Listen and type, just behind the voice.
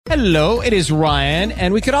Hello, it is Ryan,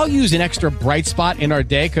 and we could all use an extra bright spot in our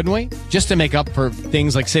day, couldn't we? Just to make up for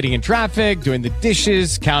things like sitting in traffic, doing the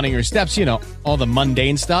dishes, counting your steps, you know, all the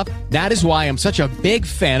mundane stuff. That is why I'm such a big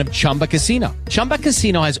fan of Chumba Casino. Chumba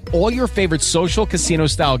Casino has all your favorite social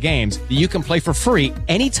casino-style games that you can play for free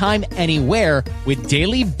anytime, anywhere with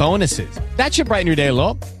daily bonuses. That should brighten your day a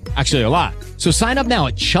little. Actually, a lot. So sign up now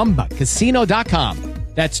at ChumbaCasino.com.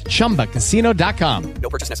 That's ChumbaCasino.com. No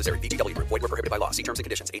purchase necessary. VGW Group. Void where prohibited by law. See terms and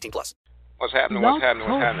conditions. 18 plus. What's happening? Blog What's happening?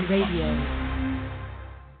 What's Talk happening? Radio.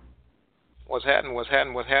 What's happening? What's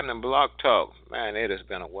happening? What's happening? Blog Talk. Man, it has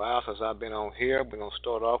been a while since I've been on here. We're gonna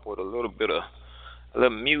start off with a little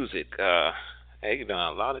music. Hey, you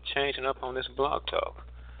done a lot of changing up on this Blog Talk.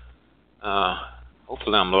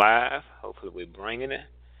 Hopefully I'm live. Hopefully we're bringing it.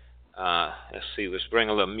 Let's see. Let's bring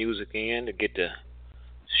a little music in to get the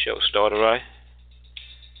show started right.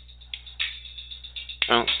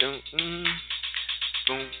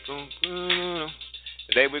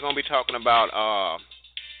 Today we're going to be talking about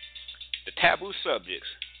the taboo subjects: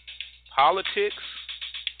 politics,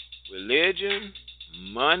 religion,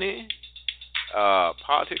 money,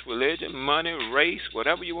 race,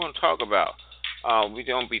 whatever you want to talk about. We're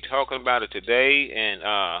going to be talking about it today, and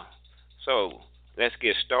so let's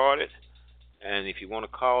get started. And if you want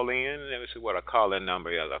to call in, let me see what a call-in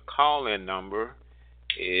number is. A call-in number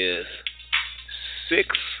is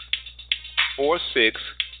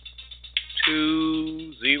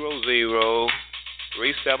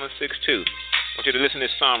 646-200-3762. I want you to listen to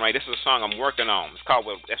this song, right? This is a song I'm working on. It's called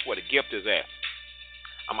 "That's Where the Gift Is At."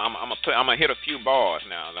 I'm gonna hit a few bars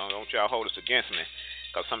now. Don't y'all hold this against me,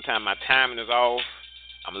 because sometimes my timing is off.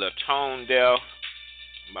 I'm a little tone deaf,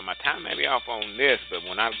 but my time may be off on this. But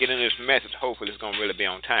when I get in this message, hopefully it's gonna really be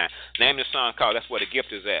on time. Name the song called "That's Where the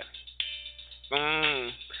Gift Is At."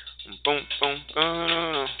 Boom, boom, boom,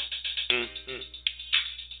 boom.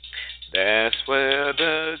 That's where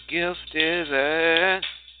the gift is at.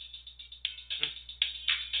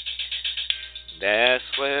 That's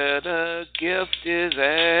where the gift is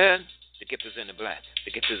at. The gift is in the black.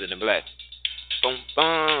 The gift is in the black. Boom,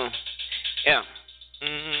 boom. Yeah.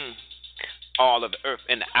 All of the earth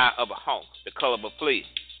in the eye of a hawk, the color of a flea.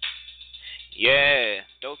 Yeah,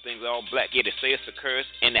 those things are all black. Yeah, they say it's a curse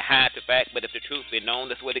and they hide the fact, but if the truth be known,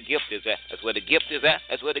 that's where the gift is at. That's where the gift is at.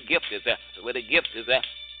 That's where the gift is at. That's where the gift is at.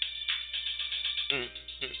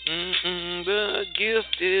 The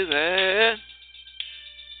gift is at.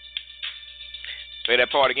 Say that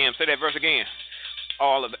part again. Say that verse again.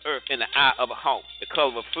 All of the earth in the eye of a hawk, the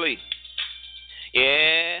color of a flea.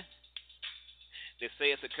 Yeah. They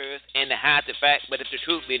say it's a curse and they hide the fact, but if the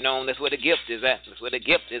truth be known, that's where the gift is at. That's where the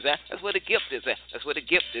gift is at. That's where the gift is at. That's where the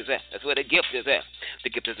gift is at. That's where the gift is at.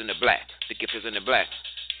 The gift is in the black. The gift is in the black.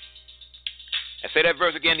 And say that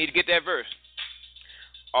verse again. Need to get that verse.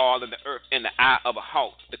 All of the earth in the eye of a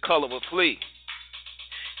hawk, the color of a flea.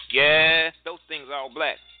 Yeah, those things are all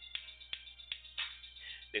black.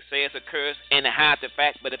 They say it's a curse and they hide the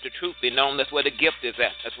fact, but if the truth be known, that's where the gift is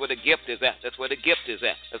at. That's where the gift is at. That's where the gift is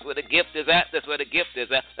at. That's where the gift is at. That's where the gift is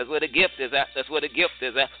at. That's where the gift is at. That's where the gift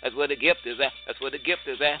is at. That's where the gift is at. That's where the gift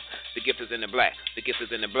is at. The gift is in the black. The gift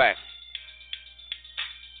is in the black.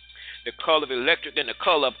 The color of electric and the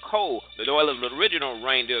color of coal. The oil of the original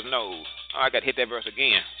reindeer's nose. Oh, I got to hit that verse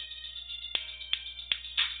again.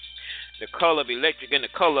 The color of electric and the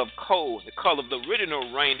color of coal. The color of the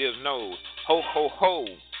original reindeer's nose. Ho, ho, ho.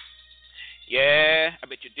 Yeah, I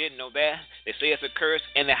bet you didn't know that. They say it's a curse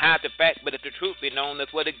and they hide the fact, but if the truth be known,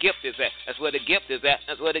 that's where the gift is at. That's where the gift is at.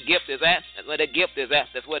 That's where the gift is at. That's where the gift is at.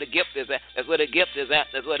 That's where the gift is at. That's where the gift is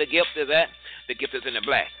at. That's where the gift is at. The gift is in the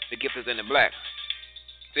black. The gift is in the black.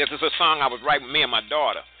 See, this is a song I was writing with me and my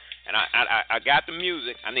daughter. And I got the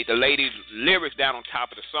music. I need the lady's lyrics down on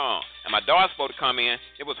top of the song. And my daughter's supposed to come in.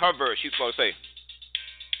 It was her verse. She's supposed to say,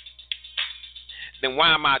 "Then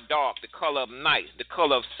why am I dark, the color of night, the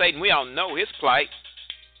color of Satan? We all know his plight."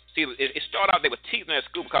 See, it started out they were teasing her at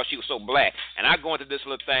school because she was so black. And I go into this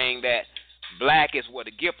little thing that black is where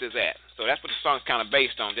the gift is at. So that's what the song's kind of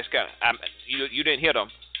based on. Just kind of, you didn't hear the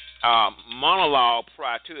monologue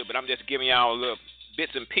prior to it, but I'm just giving y'all little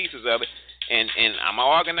bits and pieces of it. And I'm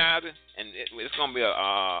organizing, and it's going to be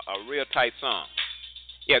a real tight song.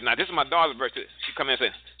 Yeah, now this is my daughter's verse. She come in and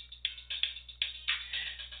say,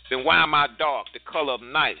 "Then why am I dark, the color of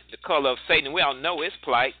night, the color of Satan? We all know his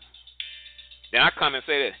plight." Then I come and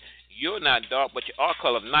say that you're not dark, but you are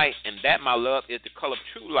color of night, and that, my love, is the color of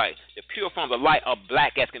true light. The pure forms of light are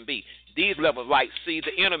black as can be. These levels of light see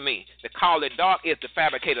the enemy. They call it dark is the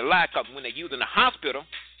fabricated lie, because when they use it in the hospital,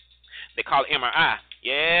 they call it MRI.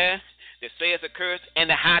 Yeah. They say it's a curse and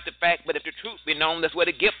they hide the fact, but if the truth be known, that's where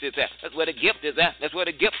the gift is at. That's where the gift is at. That's where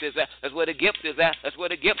the gift is at. That's where the gift is at. That's where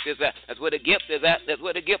the gift is at. That's where the gift is at. That's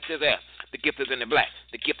where the gift is at. The gift is in the black.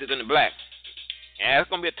 The gift is in the black. And that's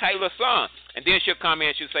gonna be a tight little song. And then she'll come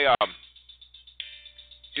in and she'll say,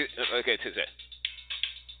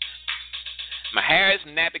 my hair is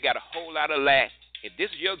nappy, got a whole lot of lack. If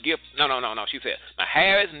this is your gift, no. She said, my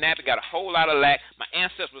hair is nappy, got a whole lot of lack. My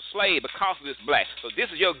ancestors were slaves because of this black. So this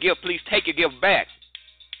is your gift. Please take your gift back.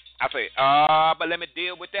 I say, but let me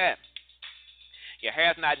deal with that. Your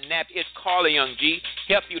hair's not nappy. It's calling, young G.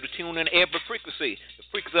 Help you to tune in every frequency. The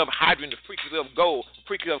frequency of hydrogen, the frequency of gold, the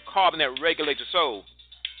frequency of carbon that regulates your soul.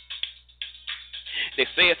 They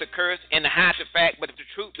say it's a curse and they hide the fact, but if the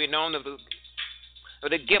truth be known, where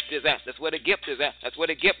the gift is at. That's where the gift is at. That's where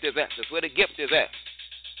the gift is at. That's where the gift is at.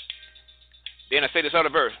 Then I say this other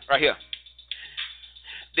verse right here.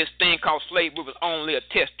 This thing called slavery was only a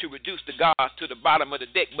test to reduce the gods to the bottom of the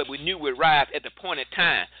deck, but we knew we'd rise at the appointed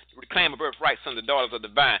time to reclaim a birthright from the daughters of the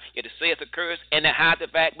vine. Yet they say it's a curse and they hide the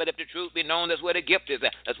fact, but if the truth be known, that's where the gift is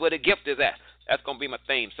at. That's where the gift is at. That's going to be my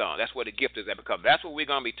theme song. That's where the gift is at, because that's what we're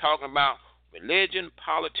going to be talking about. Religion,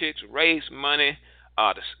 politics, race, money.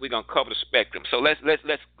 We're gonna cover the spectrum. So let's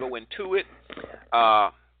go into it.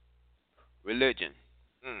 Religion.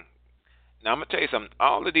 Now I'm gonna tell you something.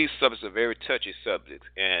 All of these subjects are very touchy subjects,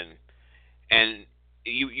 and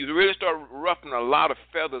you really start ruffling a lot of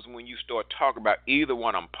feathers when you start talking about either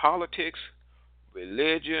one of them: politics,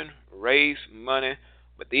 religion, race, money.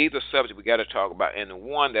 But these are subjects we got to talk about. And the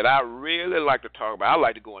one that I really like to talk about, I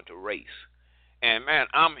like to go into race. And, man,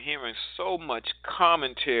 I'm hearing so much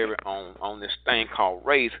commentary on this thing called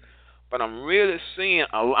race, but I'm really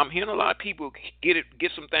I'm hearing a lot of people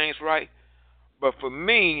get some things right. But for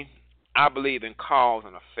me, I believe in cause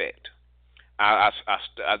and effect. I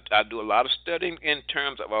do a lot of studying in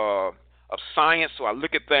terms of science, so I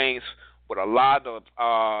look at things with a lot of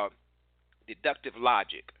deductive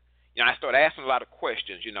logic. I start asking a lot of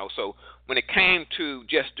questions, So when it came to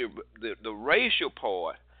just the racial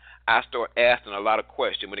part, I start asking a lot of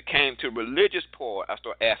questions. When it came to religious part, I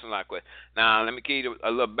start asking a lot of questions. Now, let me give you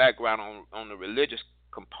a little background on the religious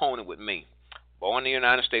component with me. Born in the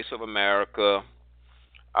United States of America,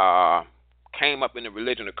 came up in the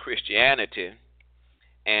religion of Christianity,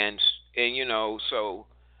 and so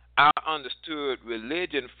I understood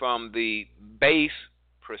religion from the base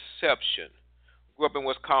perception. Grew up in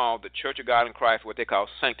what's called the Church of God in Christ, what they call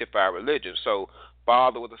sanctified religion. So,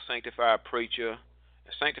 father was a sanctified preacher.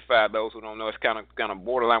 Sanctified, those who don't know, it's kind of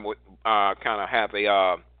borderline with kind of have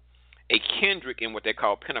a kindred in what they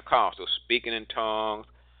call Pentecostal, speaking in tongues,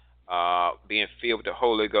 being filled with the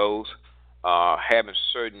Holy Ghost, having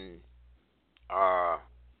certain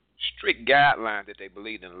strict guidelines that they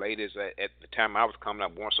believed in. Ladies at the time I was coming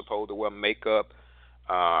up weren't supposed to wear makeup.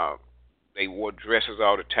 They wore dresses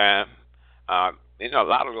all the time. A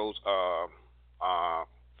lot of those,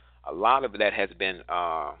 a lot of that has been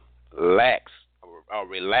lax. Or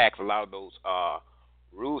relaxed. A lot of those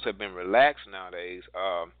rules have been relaxed nowadays.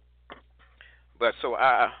 But so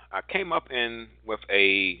I came up with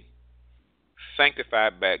a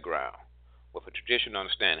sanctified background, with a traditional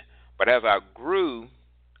understanding. But as I grew,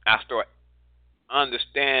 I started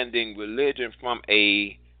understanding religion from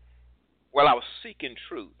I was seeking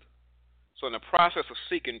truth. So in the process of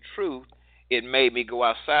seeking truth, it made me go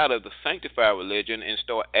outside of the sanctified religion and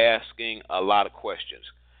start asking a lot of questions.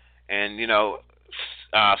 And,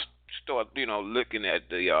 start, looking at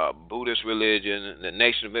the Buddhist religion, the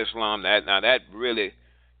Nation of Islam. That really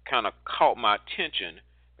kind of caught my attention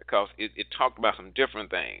because it talked about some different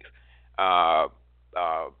things.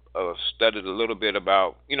 Studied a little bit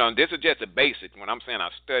about, this is just the basics. When I'm saying I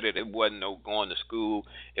studied, it wasn't no going to school.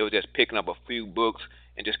 It was just picking up a few books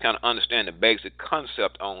and just kind of understand the basic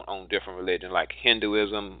concept on different religions, like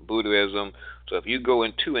Hinduism, Buddhism. So if you go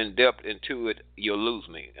too in depth into it, you'll lose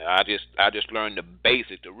me. I just learned the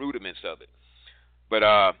basics, the rudiments of it. But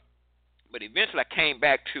eventually I came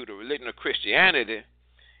back to the religion of Christianity,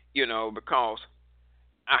 because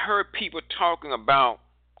I heard people talking about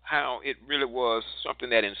how it really was something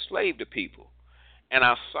that enslaved the people. And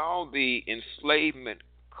I saw the enslavement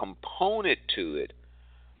component to it.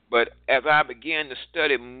 But as I began to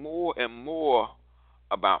study more and more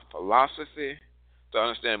about philosophy, to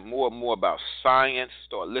understand more and more about science,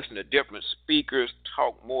 start listening to different speakers,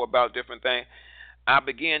 talk more about different things, I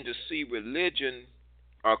began to see religion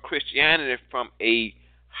or Christianity from a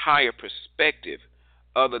higher perspective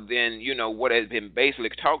other than, what has been basically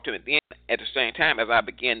talked to me. Then at the same time, as I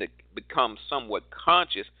began to become somewhat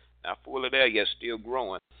conscious, not fully there yet, still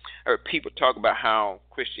growing. I heard people talk about how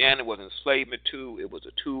Christianity was an enslavement tool. It was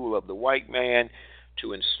a tool of the white man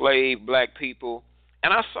to enslave black people.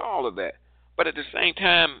 And I saw all of that. But at the same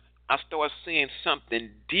time, I started seeing something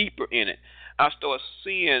deeper in it. I started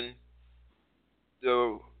seeing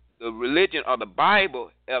the religion or the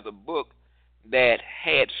Bible as a book that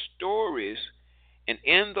had stories, and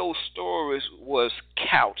in those stories was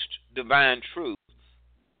couched divine truth.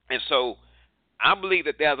 And so I believe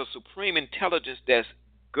that there's a supreme intelligence that's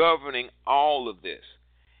governing all of this,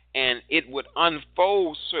 and it would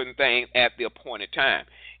unfold certain things at the appointed time.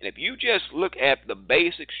 And if you just look at the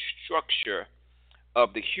basic structure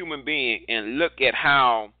of the human being and look at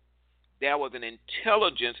how there was an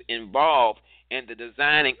intelligence involved in the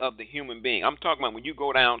designing of the human being. I'm talking about when you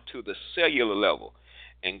go down to the cellular level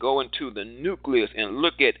and go into the nucleus and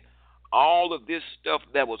look at all of this stuff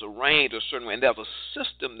that was arranged a certain way, and there's a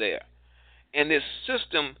system there. And this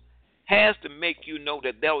system has to make you know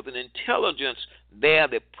that there was an intelligence there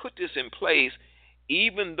that put this in place,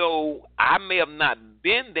 even though I may have not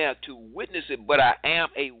been there to witness it, but I am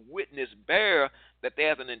a witness bearer that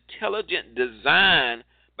there's an intelligent design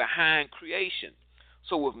behind creation.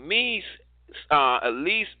 So with me at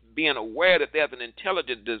least being aware that there's an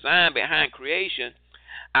intelligent design behind creation,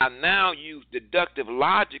 I now use deductive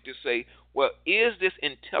logic to say, well, is this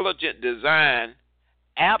intelligent design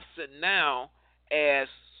absent now as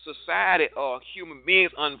society or human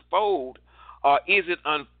beings unfold, or is it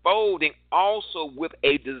unfolding also with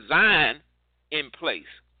a design in place?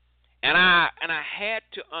 And I had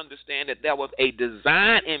to understand that there was a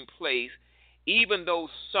design in place, even though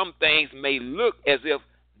some things may look as if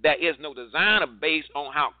there is no design based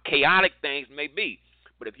on how chaotic things may be.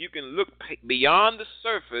 But if you can look beyond the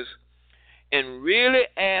surface and really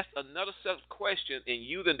ask another set of questions and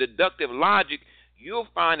using deductive logic, you'll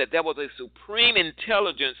find that there was a supreme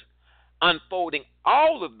intelligence unfolding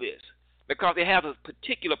all of this, because it has a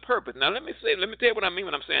particular purpose. Now, let me tell you what I mean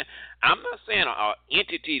when I'm saying. I'm not saying an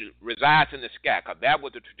entity resides in the sky, because that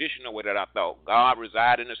was the traditional way that I thought. God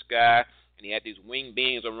resided in the sky, and he had these winged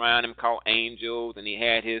beings around him called angels, and he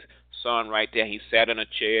had his son right there. He sat in a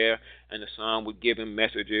chair, and the son would give him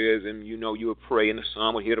messages, and you would pray, and the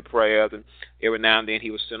son would hear the prayers, and every now and then he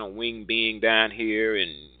would send a winged being down here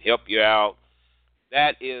and help you out.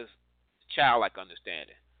 That is childlike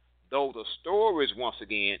understanding. Those are stories, once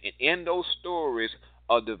again, and in those stories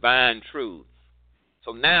are divine truth.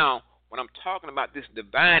 So now, when I'm talking about this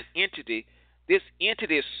divine entity, this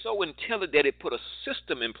entity is so intelligent that it put a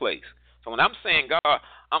system in place. So when I'm saying God,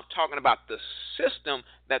 I'm talking about the system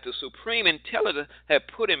that the supreme intelligence had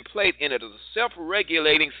put in place, and it is a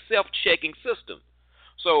self-regulating, self-checking system.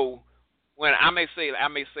 So when I may say,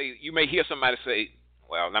 you may hear somebody say,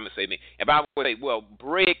 well, let me say me. If I would say, well,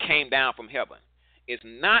 bread came down from heaven. It's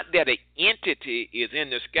not that an entity is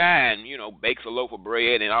in the sky and, bakes a loaf of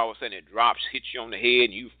bread and all of a sudden it drops, hits you on the head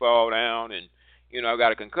and you fall down and,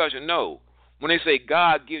 got a concussion. No. When they say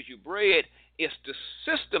God gives you bread, it's the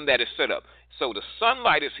system that is set up. So the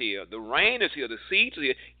sunlight is here, the rain is here, the seeds are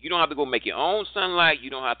here. You don't have to go make your own sunlight.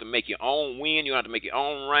 You don't have to make your own wind. You don't have to make your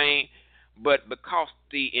own rain. But because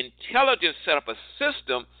the intelligence set up a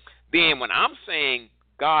system, then when I'm saying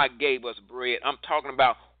God gave us bread, I'm talking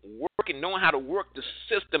about knowing how to work the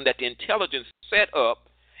system that the intelligence set up,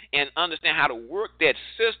 and understand how to work that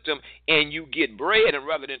system, and you get bread. And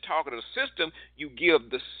rather than talking to the system, you give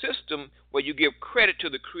the system, where you give credit to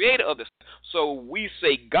the creator of the system. So we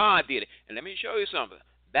say God did it. And let me show you something.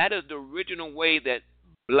 That is the original way that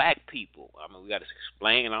black people, we got to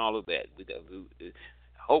explain all of that.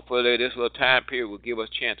 Hopefully this little time period will give us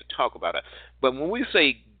a chance to talk about it. But when we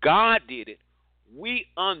say God did it, we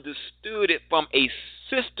understood it from a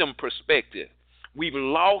system perspective. We've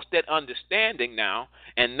lost that understanding now,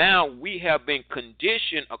 and now we have been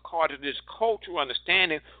conditioned according to this cultural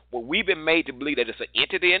understanding, where we've been made to believe that it's an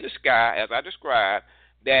entity in the sky, as I described,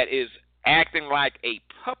 that is acting like a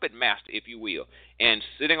puppet master, if you will, and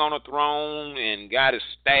sitting on a throne and got his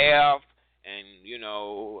staff and, and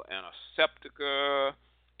a scepter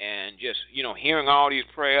and just, hearing all these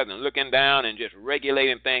prayers and looking down and just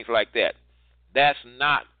regulating things like that. That's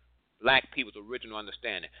not black people's original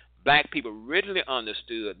understanding. Black people originally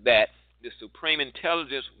understood that the supreme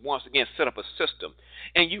intelligence once again set up a system.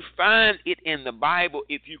 And you find it in the Bible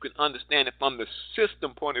if you can understand it from the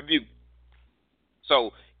system point of view.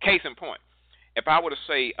 So, case in point, if I were to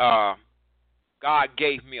say, God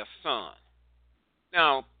gave me a son.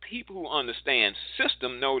 Now, people who understand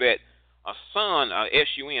system know that a son,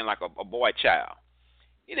 S-U-N, like a boy child,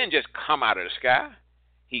 he didn't just come out of the sky.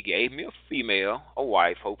 He gave me a female, a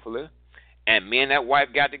wife, hopefully, and me and that wife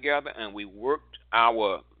got together and we worked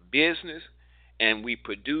our business, and we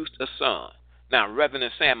produced a son. Now, rather than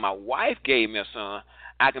saying my wife gave me a son,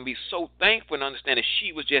 I can be so thankful and understand that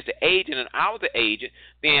she was just the agent and I was the agent.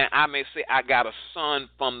 Then I may say I got a son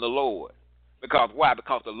from the Lord. Because why?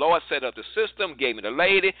 Because the Lord set up the system, gave me the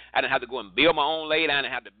lady. I didn't have to go and build my own lady. I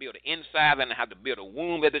didn't have to build the inside. I didn't have to build a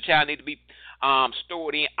womb that the child needed to be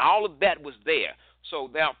stored in. All of that was there.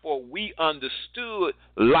 So therefore, we understood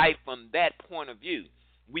life from that point of view.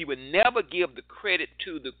 We would never give the credit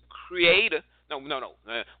to the Creator. No.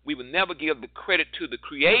 We would never give the credit to the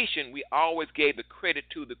creation. We always gave the credit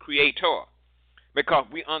to the Creator. Because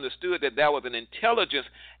we understood that there was an intelligence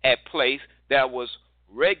at place that was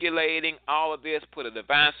regulating all of this, put a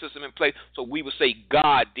divine system in place, so we would say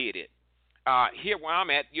God did it. Here where I'm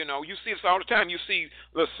at, you see this all the time. You see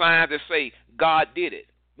little signs that say God did it.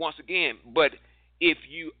 Once again, but if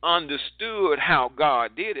you understood how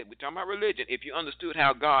God did it, we're talking about religion, if you understood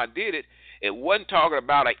how God did it, it wasn't talking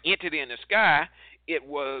about an entity in the sky. It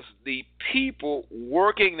was the people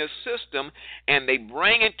working the system, and they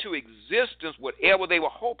bring into existence whatever they were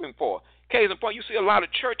hoping for. Case in point, you see a lot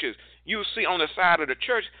of churches. You see on the side of the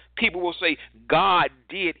church, people will say, God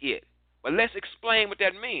did it. But let's explain what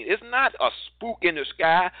that means. It's not a spook in the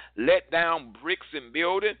sky, let down bricks and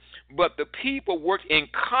building, but the people worked in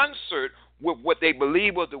concert with what they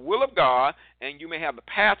believe was the will of God, and you may have the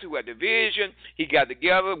pastor who had the vision. He got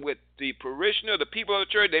together with the parishioner, the people of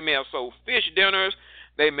the church. They may have sold fish dinners.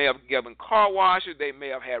 They may have given car washes. They may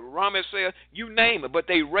have had rummage sales. You name it. But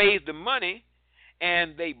they raised the money,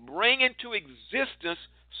 and they bring into existence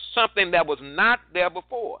something that was not there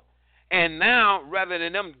before. And now, rather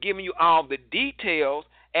than them giving you all the details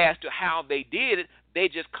as to how they did it, they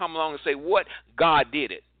just come along and say, what? God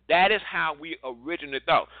did it. That is how we originally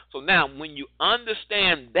thought. So now, when you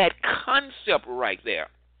understand that concept right there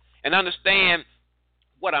and understand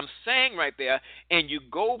what I'm saying right there, and you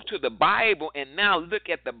go to the Bible and now look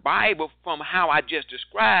at the Bible from how I just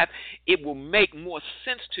described, it will make more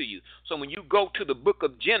sense to you. So when you go to the book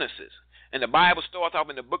of Genesis, and the Bible starts off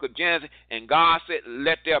in the book of Genesis, and God said,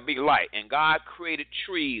 let there be light. And God created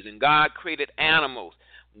trees, and God created animals.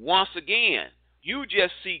 Once again, you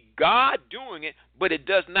just see God doing it, but it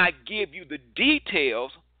does not give you the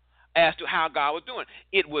details as to how God was doing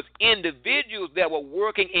it. It was individuals that were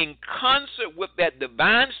working in concert with that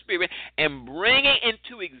divine spirit and bringing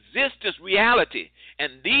into existence reality.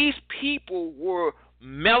 And these people were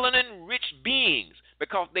melanin-rich beings,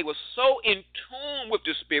 because they were so in tune with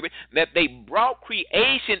the Spirit that they brought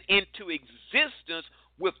creation into existence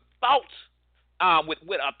with thoughts,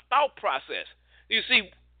 with a thought process. You see,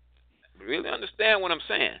 really understand what I'm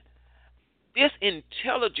saying? This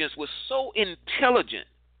intelligence was so intelligent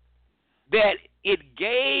that it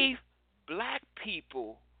gave black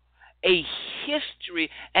people a history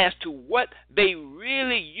as to what they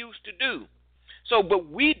really used to do. So, but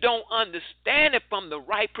we don't understand it from the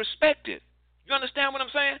right perspective. You understand what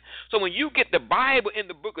I'm saying? So when you get the Bible in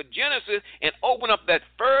the book of Genesis and open up that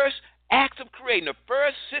first acts of creation, the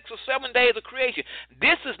first 6 or 7 days of creation,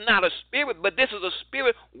 this is not a spirit, but this is a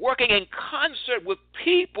spirit working in concert with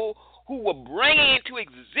people who were bringing into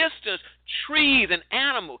existence trees and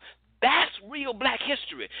animals. That's real black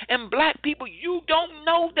history. And black people, you don't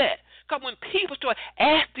know that. Because when people start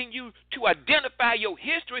asking you to identify your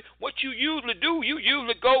history, what you usually do, you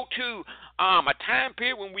usually go to a time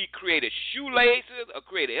period when we created shoelaces or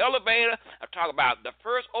created an elevator or talk about the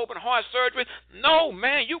first open heart surgery. No,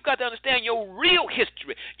 man, you got to understand your real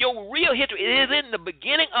history. Your real history is in the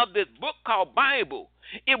beginning of this book called Bible.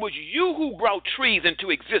 It was you who brought trees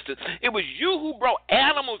into existence. It was you who brought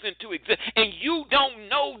animals into existence, and you don't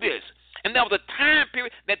know this. And there was a time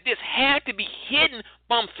period that this had to be hidden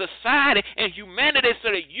from society and humanity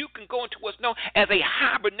so that you can go into what's known as a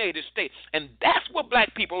hibernated state. And that's what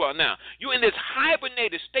black people are now. You're in this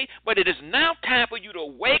hibernated state, but it is now time for you to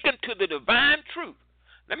awaken to the divine truth.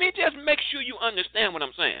 Let me just make sure you understand what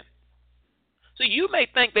I'm saying. So you may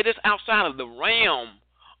think that it's outside of the realm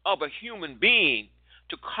of a human being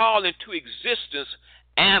to call into existence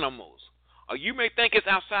animals. Or you may think it's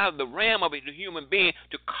outside of the realm of a human being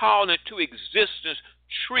to call into existence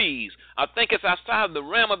trees. I think it's outside of the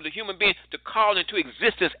realm of the human being to call into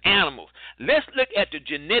existence animals. Let's look at the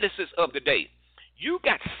geneticists of the day. You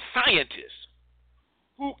got scientists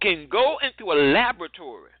who can go into a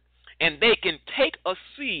laboratory and they can take a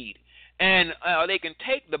seed and they can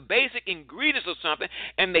take the basic ingredients of something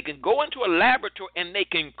and they can go into a laboratory and they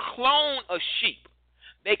can clone a sheep.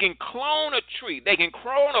 They can clone a tree. They can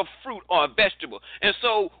clone a fruit or a vegetable. And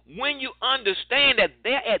so when you understand that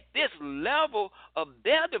they're at this level of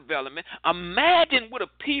their development, imagine what a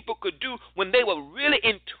people could do when they were really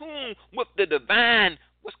in tune with the divine,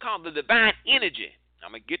 what's called called the divine energy.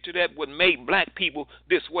 I'm going to get to that, what made black people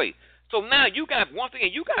this way. So now you got, once again,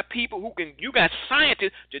 you got people who can, you got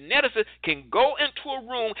scientists, geneticists can go into a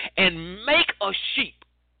room and make a sheep.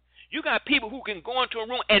 You got people who can go into a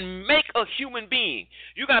room and make a human being.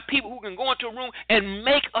 You got people who can go into a room and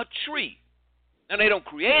make a tree. Now, they don't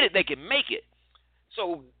create it, they can make it.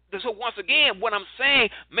 So once again, what I'm saying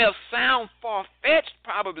may sound far-fetched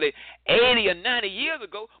probably 80 or 90 years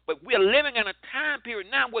ago, but we're living in a time period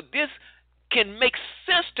now where this can make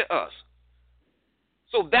sense to us.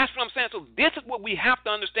 So that's what I'm saying. So this is what we have to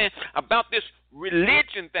understand about this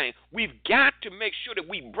religion thing. We've got to make sure that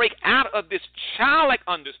we break out of this childlike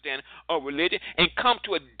understanding of religion and come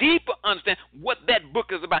to a deeper understanding what that book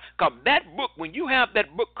is about. Because that book, when you have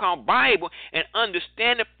that book called Bible and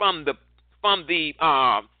understand it from the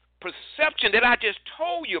perception that I just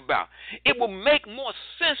told you about, it will make more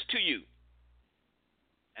sense to you.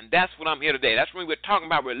 And that's what I'm here today. That's when we're talking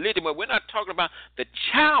about religion, but we're not talking about the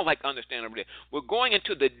childlike understanding of religion. We're going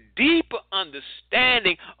into the deeper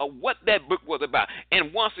understanding of what that book was about.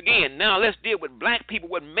 And once again, now let's deal with black people,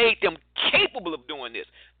 what made them capable of doing this.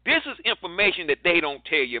 This is information that they don't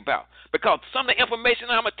tell you about. Because some of the information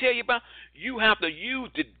I'm going to tell you about, you have to use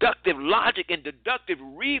deductive logic and deductive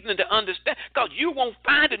reasoning to understand, because you won't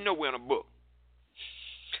find it nowhere in a book.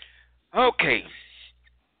 Okay.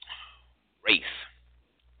 Race.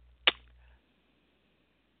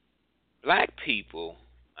 Black people,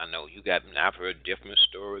 I know I've heard different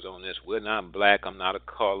stories on this. We're not black, I'm not a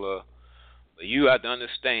color. But you have to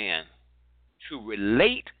understand, to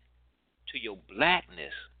relate to your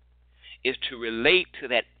blackness is to relate to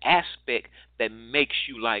that aspect that makes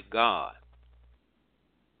you like God.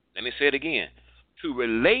 Let me say it again. To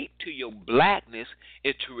relate to your blackness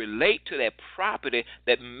is to relate to that property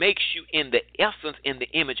that makes you in the essence, in the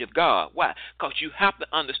image of God. Why? Because you have to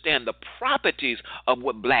understand the properties of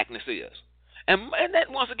what blackness is. And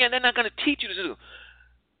that, once again, they're not going to teach you to do.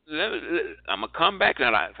 I'm going to come back.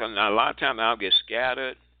 Now, a lot of times I'll get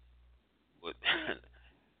scattered. But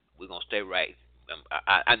we're going to stay right.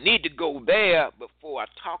 I need to go there before I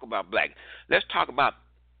talk about black. Let's talk about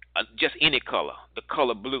just any color, the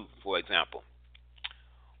color blue, for example.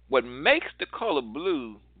 What makes the color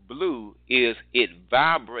blue is it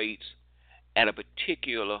vibrates at a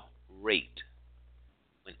particular rate.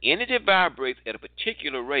 When energy vibrates at a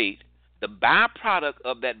particular rate, the byproduct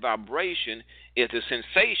of that vibration is the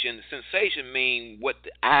sensation. The sensation means what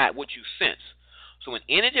you sense. So when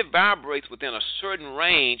energy vibrates within a certain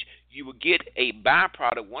range, you will get a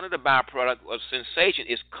byproduct. One of the byproducts of sensation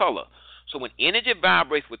is color. So when energy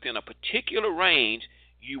vibrates within a particular range,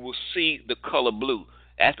 you will see the color blue.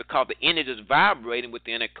 That's because the energy is vibrating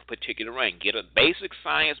within a particular range. Get a basic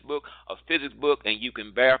science book, a physics book, and you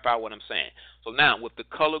can verify what I'm saying. So now, with the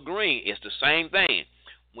color green, it's the same thing.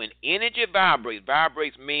 When energy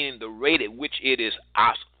vibrates meaning the rate at which it is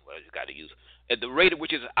at the rate at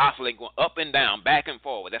which it is oscillating, going up and down, back and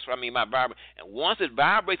forward. That's what I mean by vibrate. And once it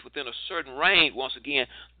vibrates within a certain range, once again,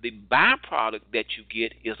 the byproduct that you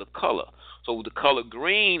get is a color. So the color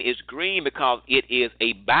green is green because it is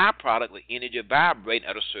a byproduct of energy vibrating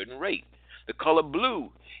at a certain rate. The color blue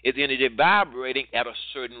is energy vibrating at a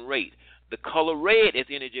certain rate. The color red is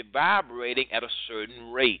energy vibrating at a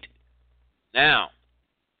certain rate. Now,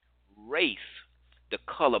 race, the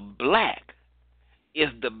color black, is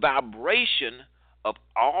the vibration of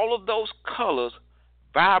all of those colors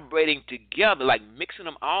vibrating together, like mixing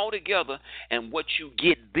them all together, and what you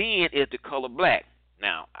get then is the color black.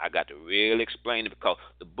 Now, I got to really explain it because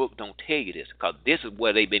the book don't tell you this, because this is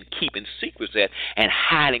where they've been keeping secrets at and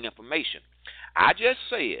hiding information. I just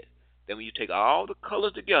said that when you take all the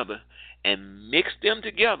colors together and mix them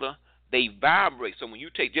together, they vibrate. So when you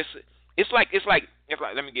take just, it's like,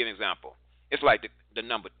 let me give an example. It's like the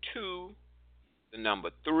number 2, the number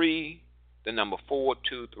 3, the number 4,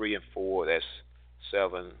 2, 3, and 4. That's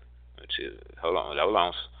 7. 2. Hold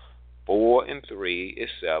on. 4 and 3 is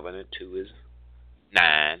 7, and 2 is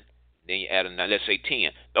 9. Then you add another, let's say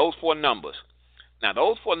 10. Those 4 numbers. Now,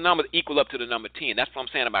 those 4 numbers equal up to the number 10. That's what I'm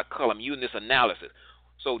saying about color. I'm using this analysis.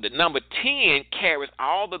 So the number 10 carries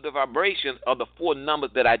all of the vibrations of the 4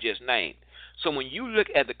 numbers that I just named. So when you look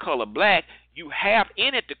at the color black, you have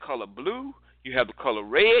in it the color blue, you have the color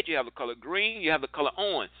red, you have the color green, you have the color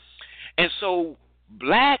orange. And so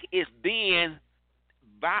black is then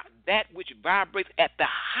that which vibrates at the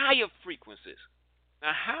higher frequencies.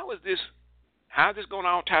 Now, how is this going to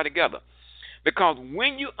all tie together? Because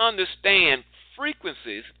when you understand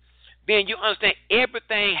frequencies, then you understand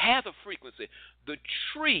everything has a frequency. The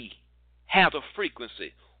tree has a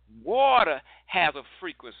frequency. Water has a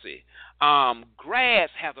frequency. Grass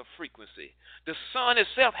has a frequency. The sun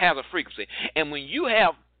itself has a frequency. And when you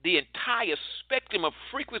have the entire spectrum of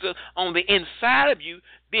frequencies on the inside of you,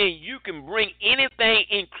 then you can bring anything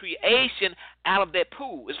in creation out of that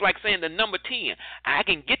pool. It's like saying the number 10. I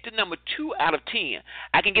can get the number 2 out of 10.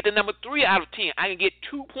 I can get the number 3 out of 10. I can get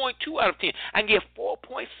 2.2 out of 10. I can get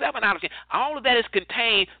 4.7 out of 10. All of that is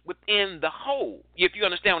contained within the whole, if you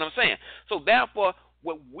understand what I'm saying. So therefore,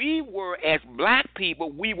 what we were as black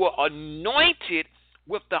people, we were anointed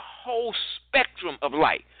with the whole spectrum of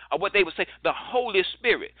light, or what they would say, the Holy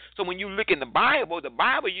Spirit. So when you look in the Bible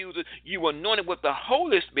uses you were anointed with the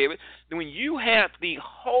Holy Spirit. Then when you have the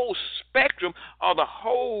whole spectrum or the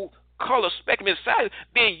whole color spectrum inside,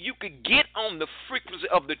 then you could get on the frequency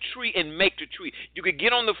of the tree and make the tree. You could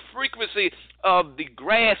get on the frequency of the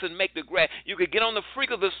grass and make the grass. You could get on the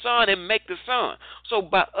frequency of the sun and make the sun. So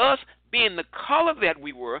by us being the color that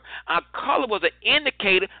we were, our color was an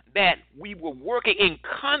indicator that we were working in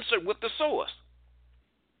concert with the source.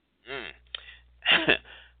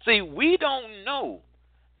 See, we don't know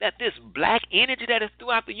that this black energy that is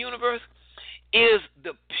throughout the universe is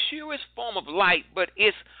the purest form of light, but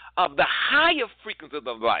it's of the higher frequencies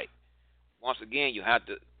of light. Once again, you have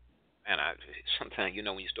to, sometimes,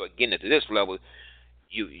 when you start getting into this level,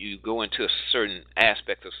 you go into certain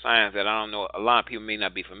aspects of science that I don't know, a lot of people may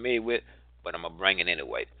not be familiar with, but I'm going to bring it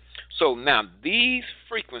anyway. So now these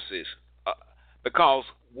frequencies, because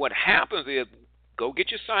what happens is, go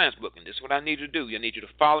get your science book, and this is what I need you to do. I need you to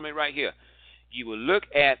follow me right here. You will look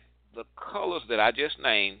at the colors that I just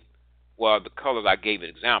named, well, the colors I gave an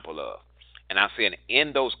example of. And I said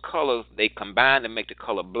in those colors, they combine to make the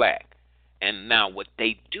color black. And now what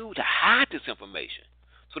they do to hide this information,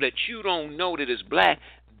 so that you don't know that it's black,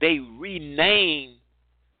 they rename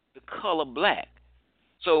the color black.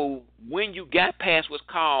 So when you got past what's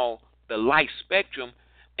called the light spectrum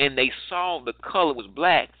and they saw the color was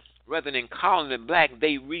black, rather than calling it black,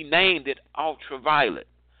 they renamed it ultraviolet.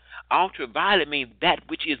 Ultraviolet means that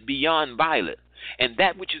which is beyond violet. And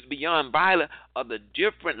that which is beyond violet are the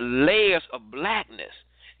different layers of blackness.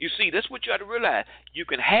 You see, that's what you have to realize. You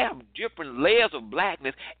can have different layers of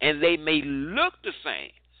blackness, and they may look the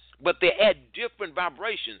same, but they're at different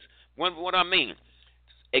vibrations. What I mean,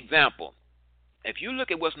 example, if you look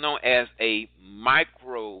at what's known as a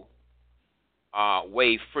microwave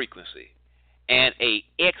frequency and a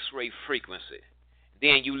X-ray frequency,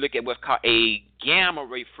 then you look at what's called a gamma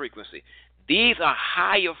ray frequency. These are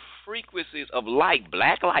higher frequencies of light,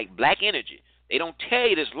 black energy. They don't tell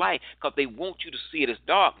you it's light because they want you to see it as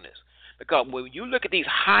darkness. Because when you look at these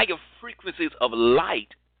higher frequencies of light,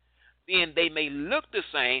 then they may look the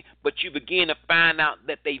same, but you begin to find out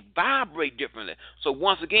that they vibrate differently. So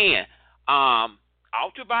once again,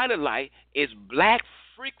 ultraviolet light is black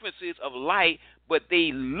frequencies of light, but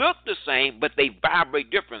they look the same, but they vibrate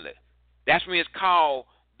differently. That's when it's called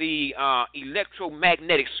the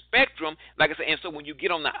electromagnetic spectrum, like I said. And so when you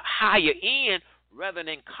get on the higher end, rather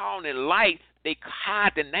than calling it light, they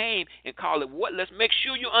hide the name and call it what? Let's make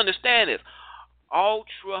sure you understand this.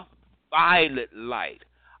 Ultraviolet light.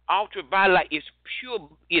 Ultraviolet light is pure,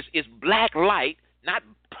 is black light, not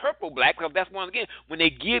purple black, because that's one again. When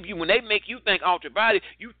they make you think ultraviolet,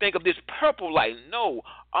 you think of this purple light. No,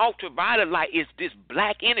 ultraviolet light is this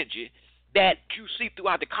black energy that you see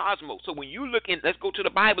throughout the cosmos. So when you look in, let's go to the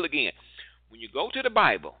Bible again. When you go to the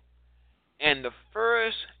Bible, and the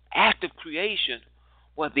first act of creation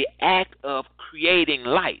was the act of creating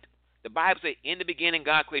light. The Bible says, in the beginning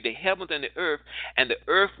God created the heavens and the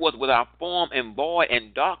earth was without form and void,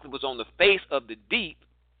 and darkness was on the face of the deep.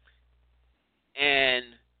 And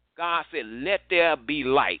God said, let there be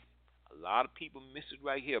light. A lot of people miss it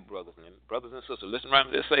right here, brothers and sisters. Listen right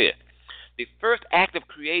to this, say it. The first act of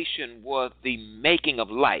creation was the making of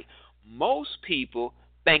light. Most people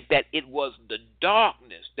think that it was the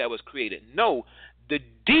darkness that was created. No, the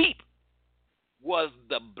deep was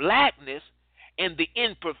the blackness, and the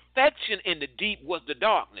imperfection in the deep was the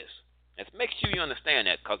darkness. Let's make sure you understand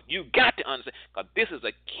that, because you got to understand, because this is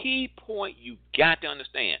a key point you got to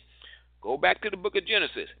understand. Go back to the book of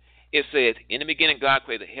Genesis. It says, in the beginning God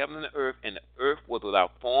created the heaven and the earth was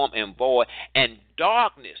without form and void, and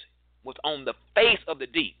darkness was on the face of the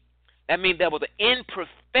deep. That means there was an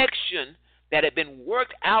imperfection that had been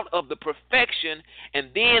worked out of the perfection, and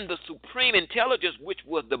then the supreme intelligence, which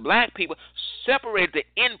was the black people, separated the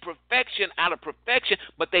imperfection out of perfection,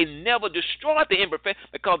 but they never destroyed the imperfection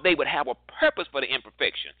because they would have a purpose for the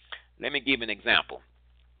imperfection. Let me give you an example.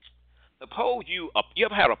 Suppose you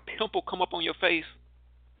ever had a pimple come up on your face?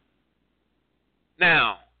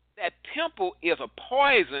 Now, that pimple is a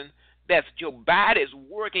poison that your body is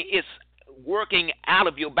working out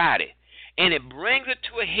of your body. And it brings it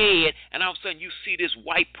to a head, and all of a sudden you see this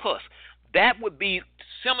white pus. That would be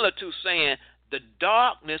similar to saying the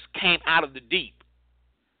darkness came out of the deep.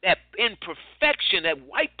 That imperfection, that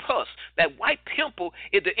white pus, that white pimple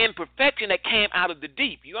is the imperfection that came out of the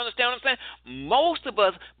deep. You understand what I'm saying? Most of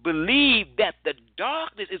us believe that the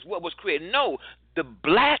darkness is what was created. No, the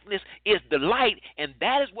blackness is the light, and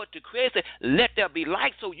that is what the Creator said, let there be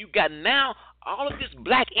light. So you got now all of this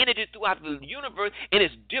black energy throughout the universe, and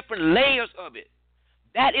it's different layers of it.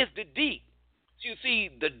 That is the deep. So you see,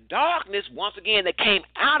 the darkness, once again, that came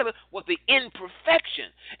out of it was the imperfection.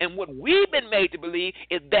 And what we've been made to believe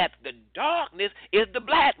is that the darkness is the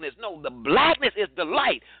blackness. No, the blackness is the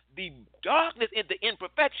light. The darkness is the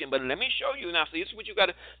imperfection. But let me show you now. See, this is what you got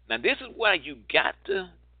to. Now, this is why you got to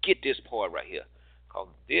get this part right here. Because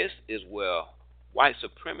this is where white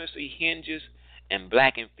supremacy hinges and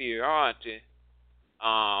black inferiority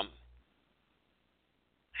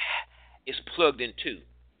is plugged into.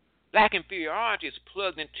 Black inferiority is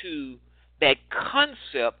plugged into that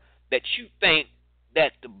concept that you think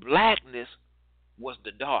that the blackness was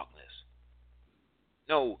the darkness.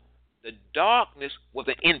 No, the darkness was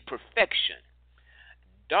an imperfection.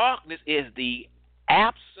 Darkness is the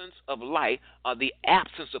absence of light or the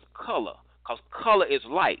absence of color, because color is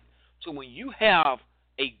light. So when you have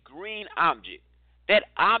a green object, that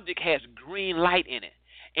object has green light in it.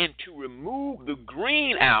 And to remove the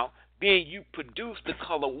green out, then you produce the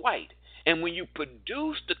color white. And when you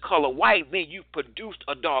produce the color white, then you produced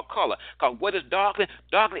a dark color. Because what is darkness?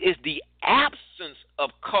 Darkness is the absence of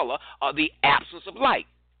color or the absence of light.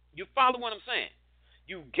 You follow what I'm saying?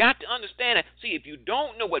 You've got to understand that. See, if you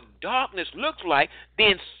don't know what darkness looks like,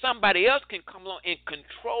 then somebody else can come along and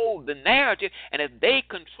control the narrative. And if they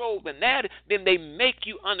control the narrative, then they make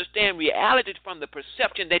you understand reality from the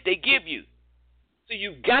perception that they give you. So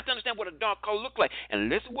you've got to understand what a dark color looks like. And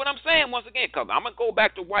listen to what I'm saying once again, because I'm going to go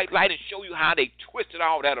back to white light and show you how they twisted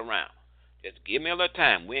all that around. Just give me a little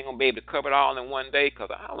time. We ain't going to be able to cover it all in one day, because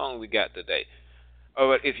how long we got today?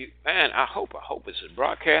 If you, man, I hope it's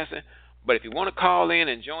broadcasting. But if you want to call in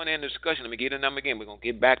and join in the discussion, let me get the number again. We're going to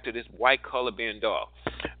get back to this white color being dark.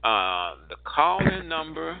 The call-in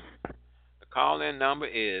number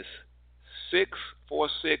is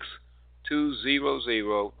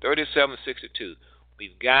 646-200-3762.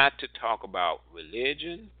 We've got to talk about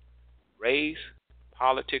religion, race,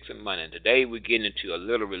 politics, and money. And today we're getting into a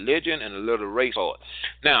little religion and a little race.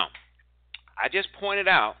 Now, I just pointed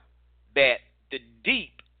out that the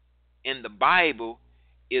deep in the Bible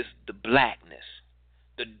is the blackness.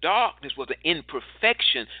 The darkness was the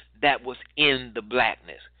imperfection that was in the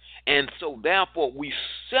blackness. And so, therefore, we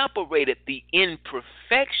separated the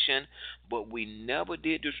imperfection, but we never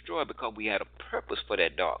did destroy it because we had a purpose for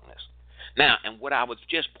that darkness. Now, and what I was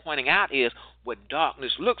just pointing out is what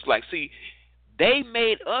darkness looks like. See, they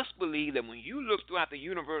made us believe that when you look throughout the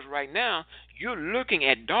universe right now, you're looking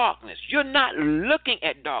at darkness. You're not looking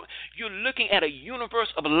at darkness. You're looking at a universe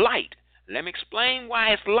of light. Let me explain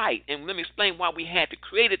why it's light, and let me explain why we had to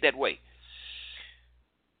create it that way.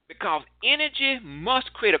 Because energy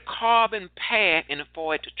must create a carbon path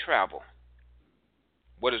for it to travel.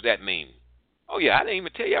 What does that mean? Oh, yeah, I didn't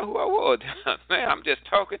even tell y'all who I was. Man, I'm just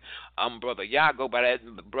talking. I'm Brother Yah. I go by that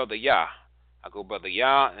Brother Yah. I go Brother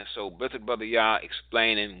Yah, and so Blessed Brother Yah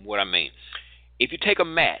explaining what I mean. If you take a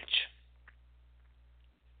match,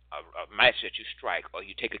 a match that you strike, or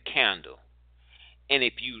you take a candle, and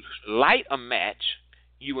if you light a match,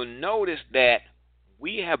 you will notice that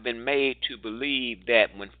we have been made to believe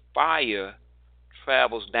that when fire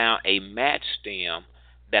travels down a match stem,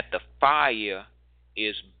 that the fire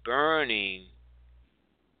is burning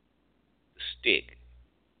the stick.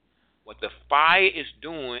 What the fire is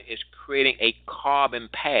doing is creating a carbon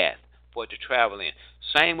path for it to travel in.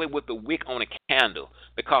 Same way with the wick on a candle.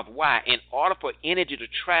 Because why? In order for energy to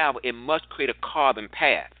travel, it must create a carbon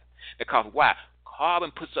path. Because why?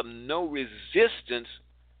 Carbon puts up no resistance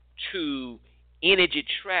to energy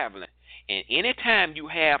traveling. And anytime you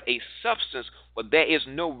have a substance where there is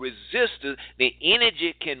no resistance, the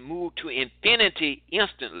energy can move to infinity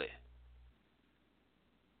instantly.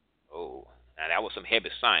 Oh, now that was some heavy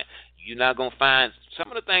science. You're not going to find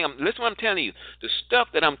some of the things. Listen to what I'm telling you. The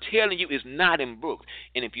stuff that I'm telling you is not in books.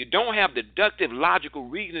 And if you don't have deductive logical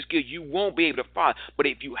reasoning skills, you won't be able to follow. But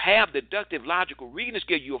if you have deductive logical reasoning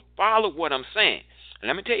skills, you'll follow what I'm saying. And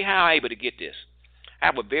let me tell you how I'm able to get this. I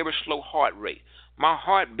have a very slow heart rate. My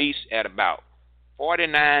heart beats at about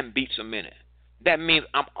 49 beats a minute. That means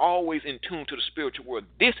I'm always in tune to the spiritual world.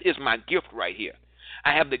 This is my gift right here.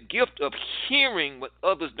 I have the gift of hearing what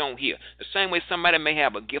others don't hear. The same way somebody may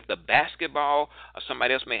have a gift of basketball, or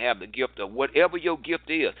somebody else may have the gift of whatever your gift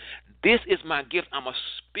is. This is my gift. I'm a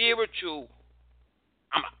spiritual.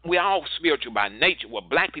 We're all spiritual by nature. Well,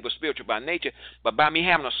 black people are spiritual by nature, but by me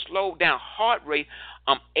having a slowed down heart rate,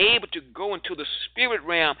 I'm able to go into the spirit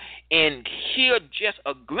realm and hear just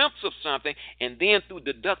a glimpse of something, and then through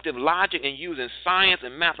deductive logic and using science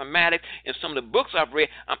and mathematics and some of the books I've read,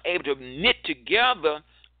 I'm able to knit together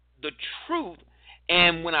the truth.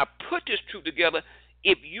 And when I put this truth together,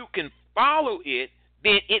 if you can follow it,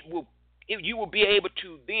 then you will be able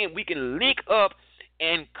to, then we can link up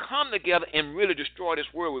and come together and really destroy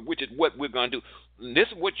this world, which is what we're going to do. And this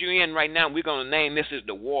is what you're in right now. We're going to name this as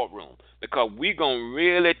the war room, because we're going to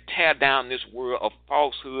really tear down this world of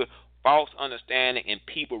falsehood, false understanding, and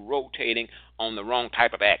people rotating on the wrong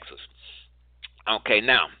type of axis. Okay,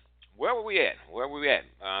 now, where were we at?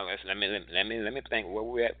 Let me think where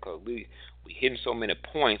we at, because we hitting so many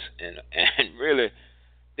points, and really,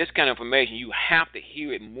 this kind of information, you have to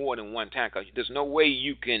hear it more than one time, because there's no way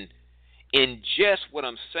you can ingest what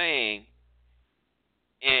I'm saying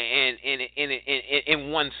in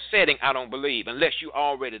one setting, I don't believe, unless you're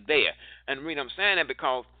already there. And the reason I'm saying that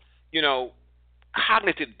because,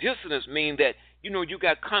 cognitive dissonance means that, you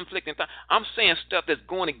got conflict and I'm saying stuff that's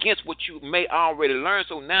going against what you may already learn.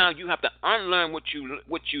 So now you have to unlearn what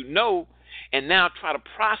you know, and now try to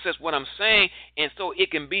process what I'm saying, and so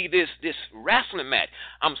it can be this wrestling match.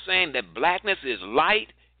 I'm saying that blackness is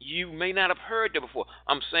light. You may not have heard that before.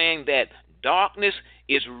 I'm saying that darkness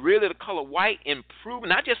is really the color white, improving.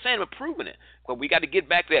 Not just saying we're proving it, but we got to get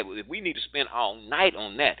back to that. We need to spend all night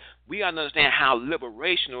on that. We got to understand how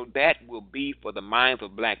liberational that will be for the minds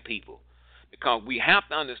of black people, because we have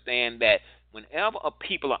to understand that whenever a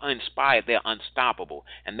people are inspired, they're unstoppable.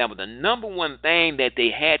 And that was the number one thing that they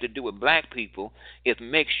had to do with black people, is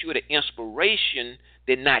make sure the inspiration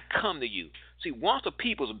did not come to you. See, once a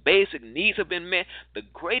people's basic needs have been met, the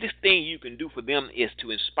greatest thing you can do for them is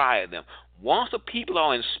to inspire them. Once the people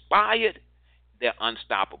are inspired, they're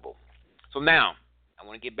unstoppable. So now, I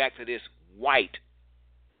want to get back to this white.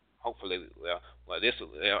 Hopefully,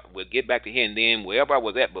 we'll get back to here, and then wherever I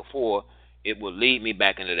was at before, it will lead me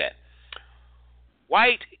back into that.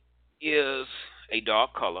 White is a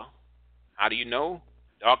dark color. How do you know?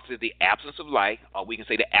 Darkness is the absence of light, or we can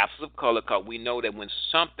say the absence of color, because we know that when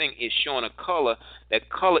something is showing a color,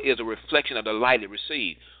 that color is a reflection of the light it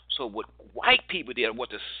received. So what white people did,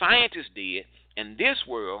 what the scientists did in this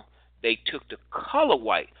world, they took the color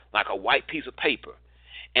white, like a white piece of paper,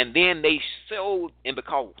 and then they showed, and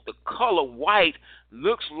because the color white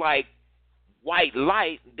looks like white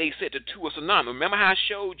light, they said the two are synonymous. Remember how I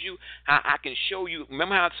showed you, how I can show you,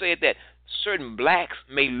 remember how I said that certain blacks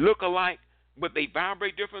may look alike, but they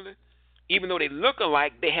vibrate differently? Even though they look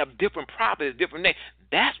alike, they have different properties, different names.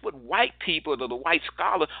 That's what white people, or the white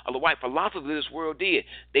scholars, or the white philosophers of this world did.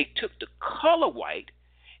 They took the color white,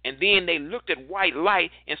 and then they looked at white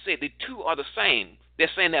light and said the two are the same. They're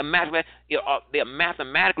saying they're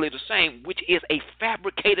mathematically the same, which is a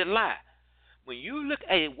fabricated lie. When you look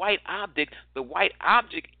at a white object, the white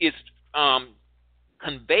object is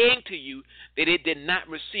conveying to you that it did not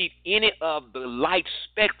receive any of the light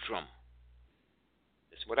spectrum.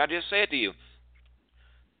 That's what I just said to you.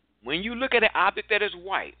 When you look at an object that is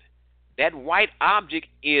white, that white object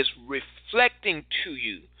is reflecting to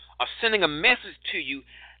you or sending a message to you,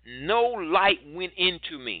 no light went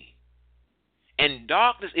into me. And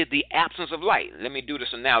darkness is the absence of light. Let me do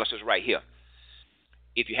this analysis right here.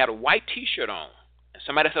 If you had a white T-shirt on, and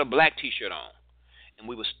somebody had a black T-shirt on, and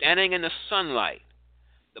we were standing in the sunlight,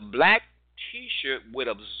 the black T-shirt would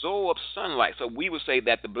absorb sunlight. So we would say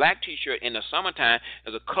that the black T-shirt in the summertime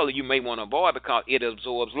is a color you may want to avoid because it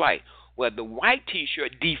absorbs light. Well, the white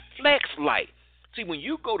T-shirt deflects light. See, when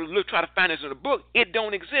you go to look, try to find this in the book, it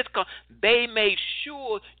don't exist because they made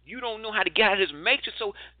sure you don't know how to get out of this matrix,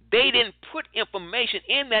 so they didn't put information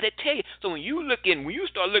in that it tell you. So when you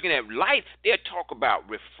start looking at light, they'll talk about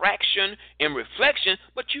refraction and reflection,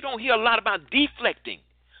 but you don't hear a lot about deflecting.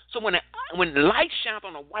 So when light shines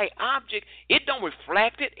on a white object, it don't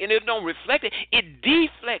reflect it and it don't reflect it. It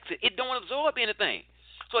deflects it. It don't absorb anything.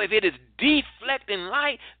 So if it is deflecting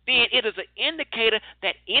light, then it is an indicator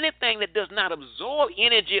that anything that does not absorb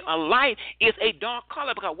energy or light is a dark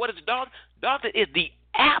color. Because what is dark? Dark is the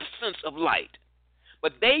absence of light.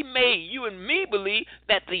 But they made you and me believe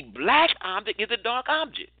that the black object is a dark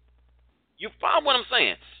object. You follow what I'm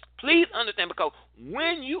saying? Please understand, because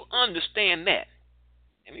when you understand that,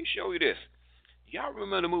 let me show you this. Y'all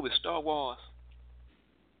remember the movie Star Wars?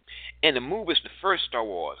 in the movies, the first Star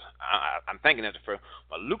Wars, I'm thinking that's the first,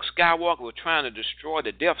 but Luke Skywalker was trying to destroy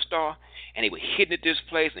the Death Star, and he was hitting it this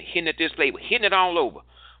place and hitting it this place, he was hitting it all over.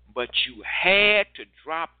 But you had to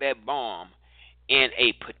drop that bomb in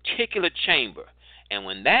a particular chamber. And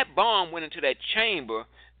when that bomb went into that chamber,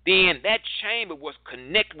 then that chamber was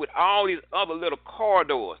connected with all these other little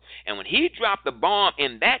corridors. And when he dropped the bomb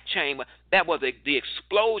in that chamber, that was the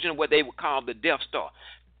explosion of what they would call the Death Star.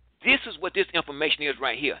 This is what this information is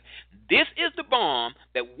right here. This is the bomb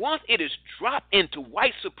that once it is dropped into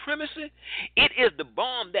white supremacy, it is the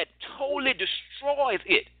bomb that totally destroys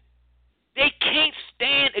it. They can't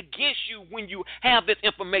stand against you when you have this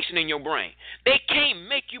information in your brain. They can't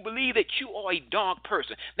make you believe that you are a dark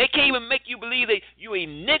person. They can't even make you believe that you're a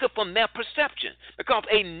nigger from their perception. Because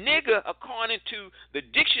a nigger, according to the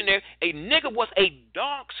dictionary, a nigger was a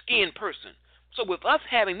dark-skinned person. So with us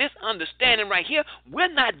having this understanding right here,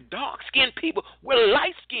 we're not dark-skinned people. We're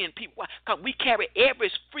light-skinned people. Why? Because we carry every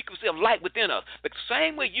frequency of light within us. The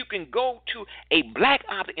same way you can go to a black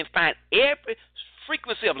object and find every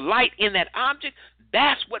frequency of light in that object,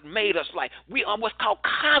 that's what made us light. We are what's called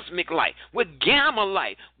cosmic light. We're gamma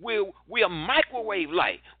light. We're microwave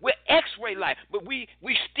light. We're X-ray light. But we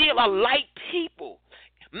still are light people.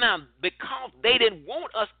 Now, because they didn't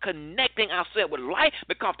want us connecting ourselves with light,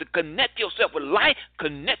 because to connect yourself with light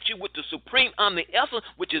connects you with the supreme omni-essence,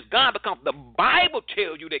 which is God, because the Bible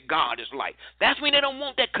tells you that God is light. That's when they don't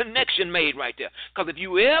want that connection made right there. Because if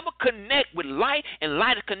you ever connect with light and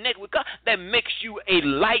light is connected with God, that makes you a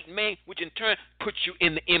light man, which in turn puts you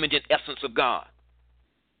in the image and essence of God.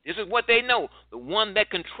 This is what they know. The one that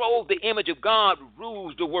controls the image of God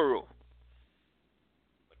rules the world.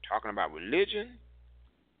 We're talking about religion.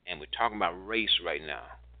 And we're talking about race right now.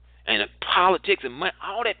 And politics and money,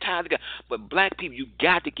 all that ties together. But black people, you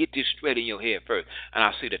got to get this straight in your head first. And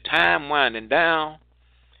I see the time winding down.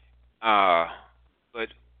 But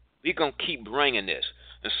we're going to keep bringing this.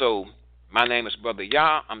 And so, my name is Brother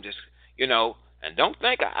Yah. I'm just, and don't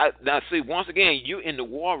think, now see, once again, you're in the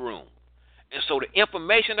war room. And so the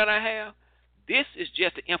information that I have, this is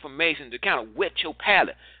just the information to kind of whet your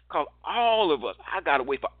palate. Because all of us, I got to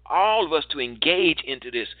wait for all of us to engage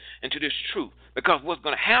into this truth. Because what's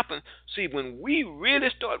going to happen, see, when we really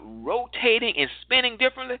start rotating and spinning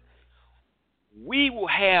differently, we will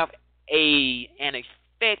have an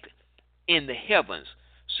effect in the heavens.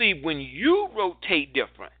 See, when you rotate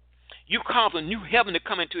different, you cause a new heaven to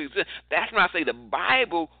come into existence. That's when I say the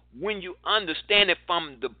Bible, when you understand it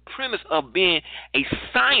from the premise of being a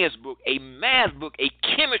science book, a math book, a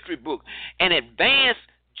chemistry book, an advanced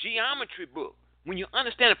geometry book. When you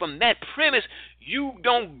understand it from that premise, you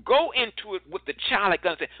don't go into it with the childlike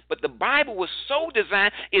understanding. But the Bible was so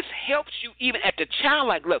designed, it helps you even at the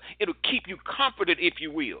childlike level. It'll keep you comforted, if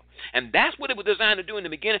you will. And that's what it was designed to do in the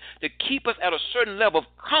beginning, to keep us at a certain level of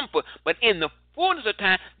comfort. But in the fullness of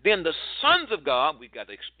time, then the sons of God, we've got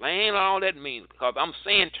to explain all that means. Because I'm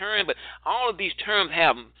saying terms, but all of these terms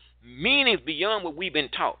have meanings beyond what we've been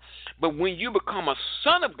taught. But when you become a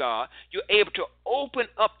son of God, you're able to open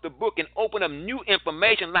up the book and open up new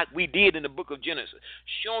information like we did in the book of Genesis,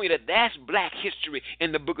 showing you that that's black history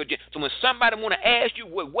in the book of Genesis. So when somebody want to ask you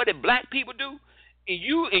what did black people do, and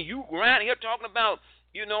you around here talking about,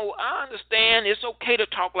 I understand it's okay to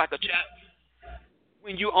talk like a child.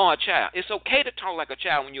 When you are a child, it's okay to talk like a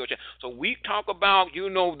child when you're a child. So we talk about,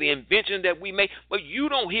 the invention that we made, but you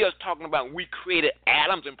don't hear us talking about we created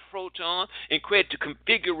atoms and protons and created the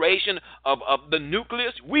configuration of the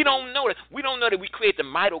nucleus. We don't know that. We don't know that we created the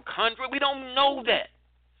mitochondria. We don't know that.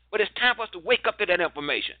 But it's time for us to wake up to that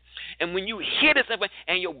information. And when you hear this information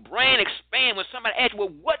and your brain expands, when somebody asks you,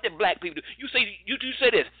 well, what did black people do? You say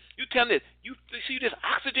this. You tell them this. You see this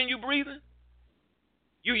oxygen you breathing?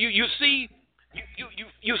 You see.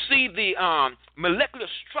 You see the molecular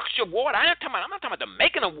structure of water. I'm not talking about the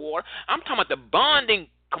making of water. I'm talking about the bonding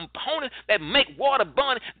components that make water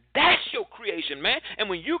bond. That's your creation, man. And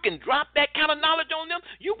when you can drop that kind of knowledge on them,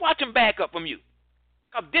 you watch them back up from you.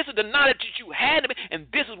 Because this is the knowledge that you had, and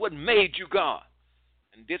this is what made you God.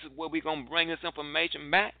 And this is where we're going to bring this information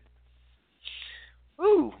back.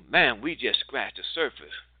 Ooh, man, we just scratched the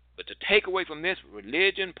surface. But to take away from this,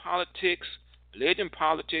 religion, politics,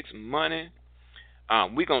 money,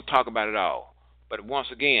 we're going to talk about it all. But once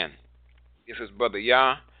again, this is Brother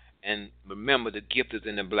Yah, and remember the gift is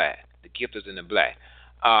in the black. The gift is in the black.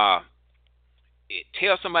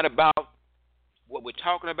 Tell somebody about what we're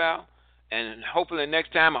talking about, and hopefully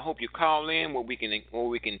next time I hope you call in where we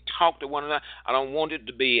can talk to one another. I don't want it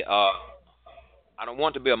to be a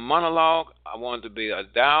monologue. I want it to be a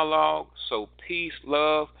dialogue. So peace,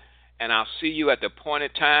 love, and I'll see you at the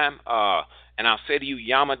appointed time. And I'll say to you,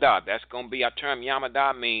 Yamada. That's going to be our term.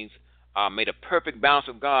 Yamada means may the perfect balance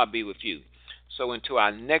of God be with you. So until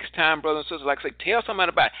our next time, brothers and sisters, like I say, tell somebody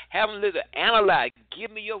about it. Have them listen, analyze,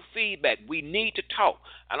 give me your feedback. We need to talk.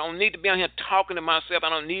 I don't need to be out here talking to myself.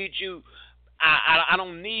 I don't need you. I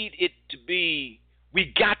don't need it to be,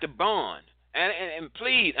 we got to bond. And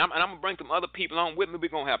please, I'm going to bring some other people on with me. We're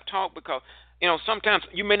going to have talk because, sometimes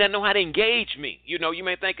you may not know how to engage me. You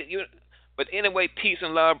may think, but anyway, peace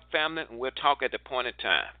and love, family, and we'll talk at the appointed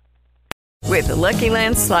time. With the Lucky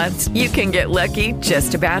Land Slots, you can get lucky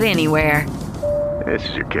just about anywhere. This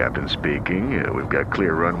is your captain speaking. We've got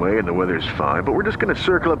clear runway and the weather's fine, but we're just going to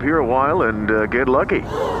circle up here a while and get lucky.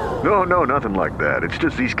 No, nothing like that. It's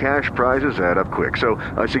just these cash prizes add up quick. So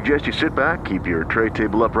I suggest you sit back, keep your tray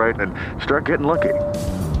table upright, and start getting lucky.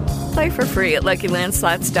 Play for free at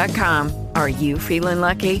LuckyLandSlots.com. Are you feeling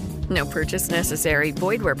lucky? No purchase necessary.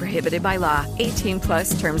 Void where prohibited by law.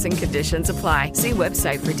 18+ terms and conditions apply. See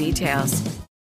website for details.